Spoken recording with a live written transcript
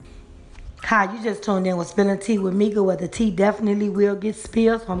Hi, you just tuned in with Spilling Tea with Mika, where the tea definitely will get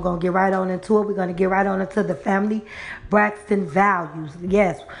spilled. So I'm going to get right on into it. We're going to get right on into the family Braxton values.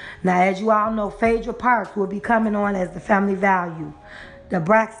 Yes. Now, as you all know, Phaedra Parks will be coming on as the family value. The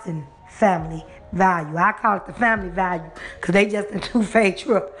Braxton family value. I call it the family value because they just into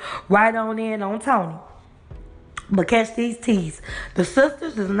Phaedra right on in on Tony. But catch these teas. The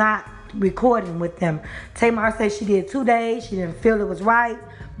sisters is not recording with them. Tamar said she did 2 days. She didn't feel it was right.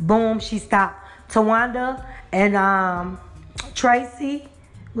 Boom, she stopped. Tawanda and Tracy.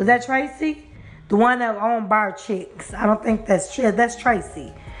 Was that Tracy? The one that owned Bar Chicks. I don't think that's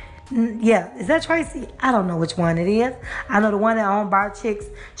Tracy. Yeah, is that Tracy? I don't know which one it is. I know the one that owned Bar Chicks,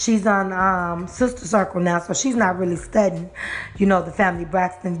 she's on Sister Circle now, so she's not really studying, the family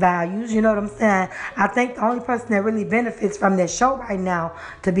Braxton values. You know what I'm saying? I think the only person that really benefits from that show right now,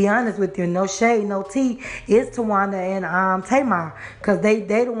 to be honest with you, no shade, no tea, is Tawanda and Tamar, because they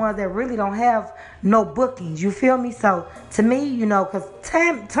the ones that really don't have no bookings. You feel me? So to me, because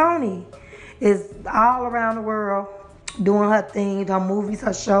Tony is all around the world, doing her thing, her movies,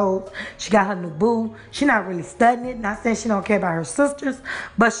 her shows. She got her new boo. She not really studying it. Not saying she don't care about her sisters,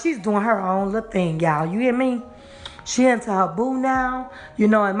 but she's doing her own little thing, y'all. You hear me? She into her boo now.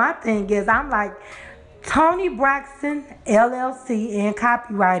 And my thing is, I'm like, Toni Braxton, LLC, and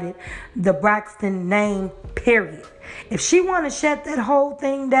copyrighted the Braxton name, period. If she want to shut that whole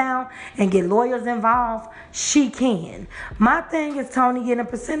thing down and get lawyers involved, she can. My thing is Toni getting a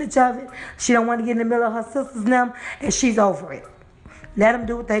percentage of it. She don't want to get in the middle of her sisters now, and she's over it. Let them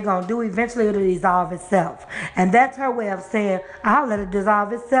do what they're going to do. Eventually, it'll dissolve itself. And that's her way of saying, I'll let it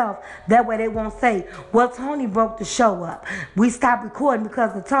dissolve itself. That way they won't say, well, Toni broke the show up. We stopped recording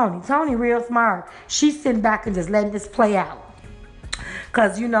because of Toni. Toni real smart. She's sitting back and just letting this play out.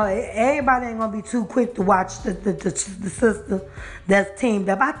 Because, everybody ain't going to be too quick to watch the sister that's teamed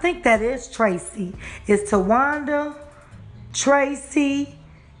up. I think that is Tracy. It's Tawanda, Tracy,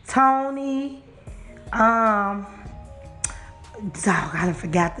 Toni, dog, I done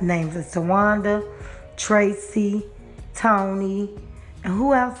forgot the names. It's Tawanda, Tracy, Toni, and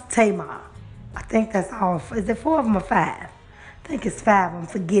who else? Tamar. I think that's all. Is it 4 of them or 5? I think it's 5. I'm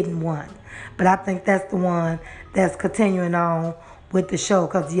forgetting one. But I think that's the one that's continuing on with the show,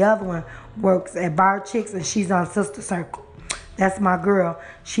 because the other one works at Bar Chicks and she's on Sister Circle. That's my girl.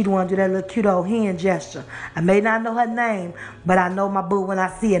 She the one do that little cute old hand gesture. I may not know her name, but I know my boo when I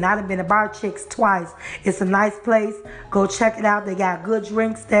see it. And I done been to Bar Chicks twice. It's a nice place. Go check it out. They got good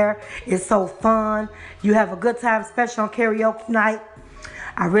drinks there. It's so fun. You have a good time, especially on karaoke night.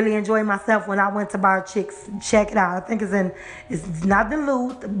 I really enjoyed myself when I went to Bar Chicks. Check it out. I think it's not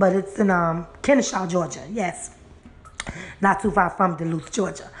Duluth, but it's in Kennesaw, Georgia. Yes. Not too far from Duluth,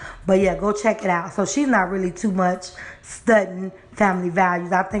 Georgia. But yeah, go check it out. So she's not really too much studying family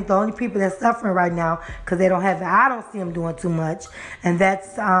values. I think the only people that's suffering right now, because they don't have it, I don't see them doing too much. And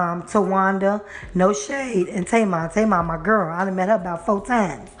that's Tawanda, no shade, and Tamar. Tamar, my girl. I done met her about 4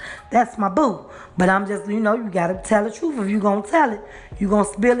 times. That's my boo. But I'm just, you got to tell the truth. If you going to tell it, you going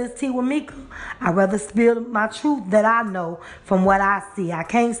to spill this tea with Mika. I'd rather spill my truth that I know from what I see. I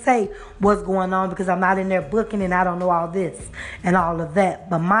can't say what's going on because I'm not in there booking and I don't know all this and all of that.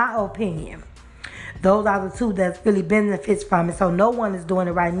 But my opinion, those are the two that's really benefits from it. So no one is doing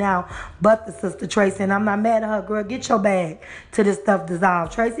it right now but the sister Tracy. And I'm not mad at her, girl. Get your bag till this stuff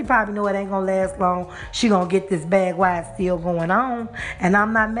dissolves. Tracy probably know it ain't going to last long. She going to get this bag while it's still going on. And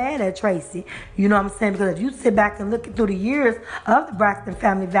I'm not mad at Tracy. You know what I'm saying? Because if you sit back and look through the years of the Braxton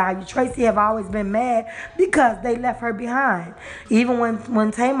family value, Tracy have always been mad because they left her behind. Even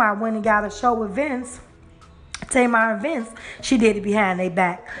when Tamar went and got a show with Vince, Tamar and Vince, she did it behind their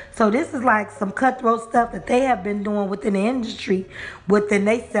back. So this is like some cutthroat stuff that they have been doing within the industry, within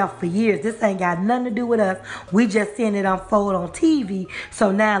themselves for years. This ain't got nothing to do with us. We just seeing it unfold on TV.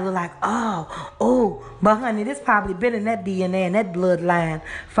 So now they're like, oh. But honey, this probably been in that DNA and that bloodline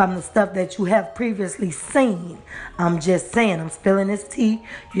from the stuff that you have previously seen. I'm just saying, I'm spilling this tea.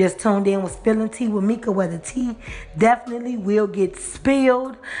 You just tuned in with Spilling Tea with Mika, where the tea definitely will get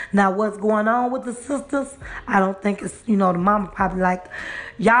spilled. Now, what's going on with the sisters? I don't think it's, the mama probably like,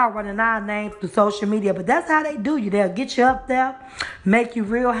 y'all running our name through social media, but that's how they do you. They'll get you up there, make you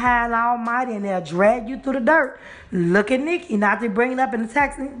real high and almighty, and they'll drag you through the dirt. Look at Nikki, not to bring it up in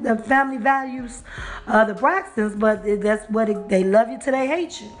the family values of the Braxtons, but that's what they love you till they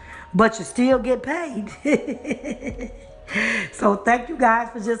hate you, but you still get paid. So thank you guys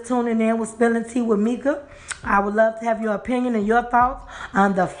for just tuning in with Spilling Tea with Mika. I would love to have your opinion and your thoughts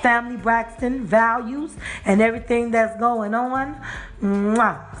on the family Braxton values and everything that's going on.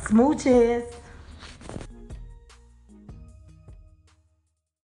 Mwah. Smooches.